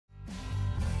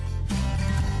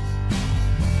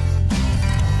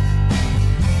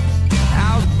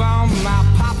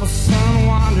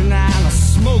wandering out a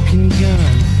smoking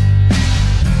gun.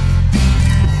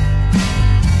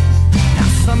 Now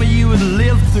some of you would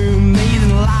live through me,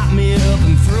 then lock me up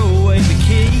and throw away the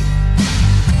key,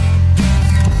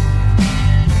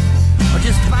 or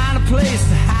just find a place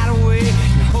to hide away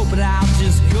and hope that I'll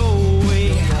just go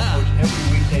away.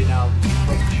 Every weekday now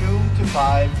from 2 to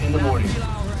 5 in the morning.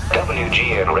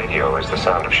 WGN Radio is the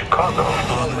sound of Chicago.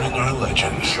 Honoring our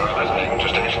legends. You're listening to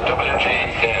station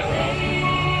WGN.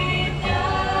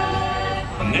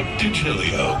 Nick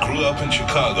Digilio grew up in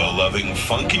Chicago loving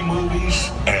funky movies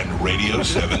and Radio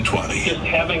 720. Just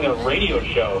having a radio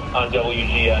show on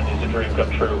WGN is a dream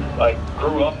come true. I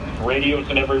grew up radios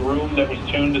in every room that was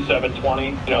tuned to 720,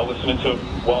 you know, listening to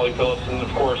Wally Phillips and, of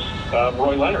course,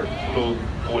 Roy Leonard, who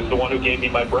was the one who gave me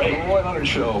my break. The Roy Leonard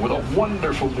Show with a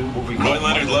wonderful new movie. Roy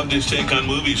Leonard loved his take on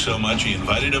movies so much he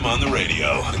invited him on the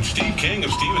radio. And Steve King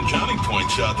of Steve and Johnny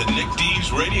points out that Nick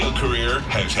D's radio career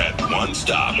has had one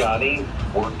stop. Johnny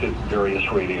worked at various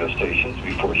radio stations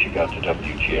before she got to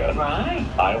WGN. Right.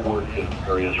 I worked at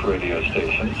various radio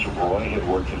stations. Roy had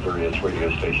worked at various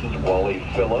radio stations. Wally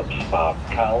Phillips, Bob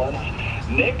Collins.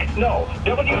 Nick? No.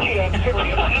 WGN,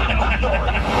 period.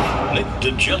 Sorry. Nick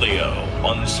Digilio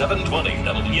on 720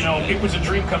 WGN. You know, it was a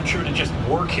dream come true to just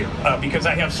work here because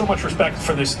I have so much respect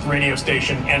for this radio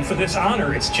station and for this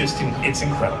honor. It's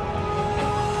incredible.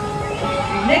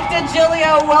 Nick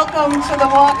Digilio, welcome to the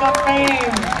Walk of Fame.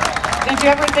 Did you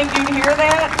ever think you'd hear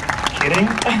that? Kidding?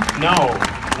 No.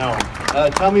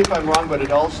 Tell me if I'm wrong, but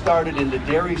it all started in the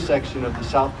dairy section of the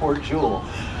Southport Jewel.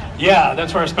 Yeah,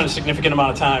 that's where I spent a significant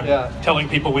amount of time telling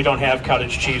people we don't have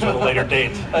cottage cheese at a later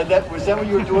date. Was that what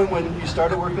you were doing when you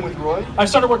started working with Roy? I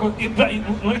started working with,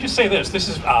 let me just say this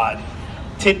is odd.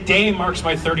 Today marks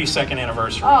my 32nd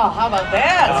anniversary. Oh, how about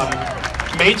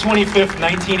that? May 25th,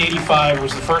 1985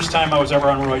 was the first time I was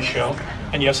ever on Roy's show.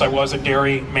 And yes, I was a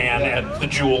dairy man at the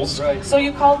Jewels. Right. So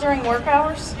you called during work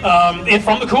hours?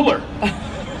 From the cooler.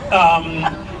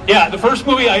 Yeah, the first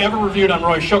movie I ever reviewed on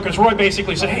Roy's show, because Roy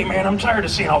basically said, hey man, I'm tired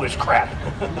of seeing all this crap.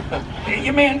 Hey,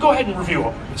 man, go ahead and review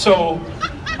them. So,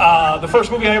 the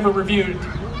first movie I ever reviewed,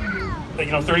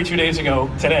 32 days ago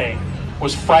today,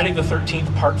 was Friday the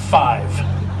 13th, Part 5.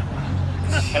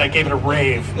 And I gave it a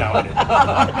rave nowadays.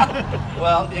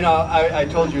 Well, I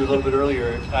told you a little bit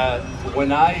earlier,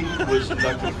 when I was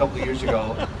inducted a couple of years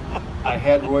ago, I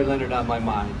had Roy Leonard on my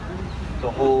mind the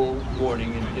whole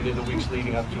morning and in the weeks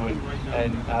leading up to it.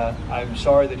 And I'm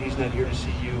sorry that he's not here to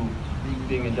see you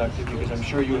being inducted, because I'm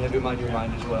sure you have him on your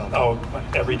mind as well. Oh,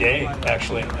 every day,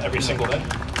 actually, every single day.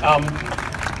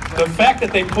 The fact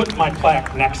that they put my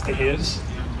plaque next to his,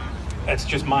 that's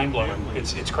just mind-blowing.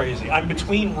 It's crazy. I'm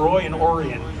between Roy and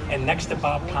Orion and next to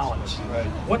Bob Collins. Right.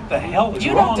 What the hell is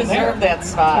You wrong don't there? deserve that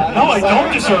spot. No, I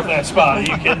don't deserve that spot. Are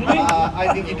you kidding me?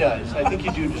 I think he does. I think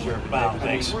you do deserve it. Wow,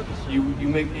 thanks. You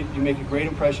make a great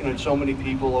impression on so many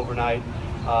people overnight.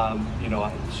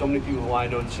 So many people who I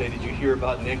know say, did you hear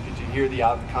about Nick? Did you hear the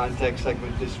out of context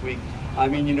segment this week? I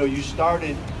mean, you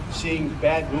started seeing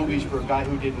bad movies for a guy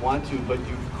who didn't want to, but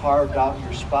you carved out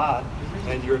your spot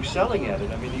and you're excelling at it.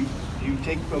 I mean, you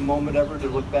take a moment ever to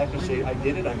look back and say, I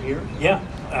did it, I'm here? Yeah,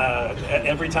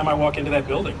 every time I walk into that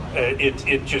building,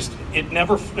 it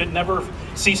never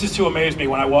ceases to amaze me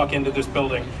when I walk into this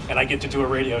building and I get to do a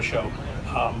radio show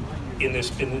for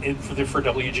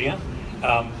WGN.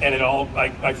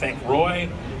 I thank Roy,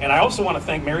 and I also want to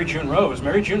thank Mary June Rose.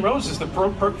 Mary June Rose is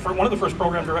one of the first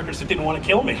program directors that didn't want to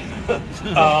kill me,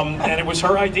 and it was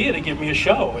her idea to give me a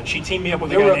show, and she teamed me up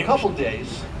with a guy named... There were a couple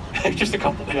days. Just a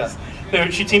couple days. Yeah.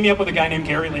 She teamed me up with a guy named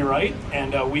Gary Lee Wright,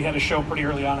 and we had a show pretty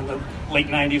early on in the late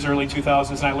 90s, early 2000s,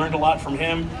 and I learned a lot from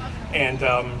him. And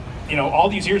all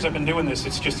these years I've been doing this,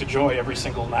 it's just a joy every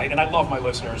single night, and I love my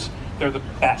listeners. They're the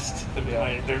best.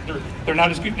 They're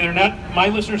not as good. My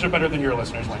listeners are better than your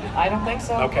listeners, Wendy. I don't think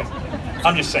so. Okay,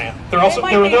 I'm just saying. They're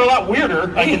a lot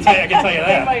weirder. I can tell you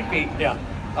that. They might be. Yeah.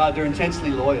 They're intensely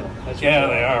loyal.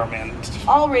 They are, man.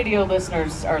 All radio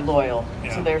listeners are loyal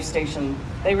to their station.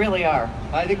 They really are.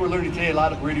 I think we're learning today a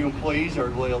lot of radio employees are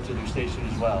loyal to their station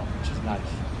as well, which is nice.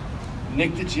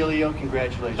 Nick Digilio,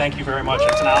 congratulations. Thank you very much.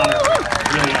 It's an honor.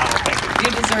 Really an honor. Thank you.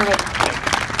 You deserve it.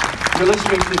 You're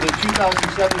listening to the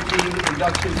 2017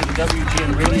 induction to the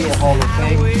WGN Radio Hall of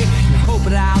Fame. Hope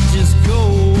that I'll just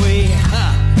go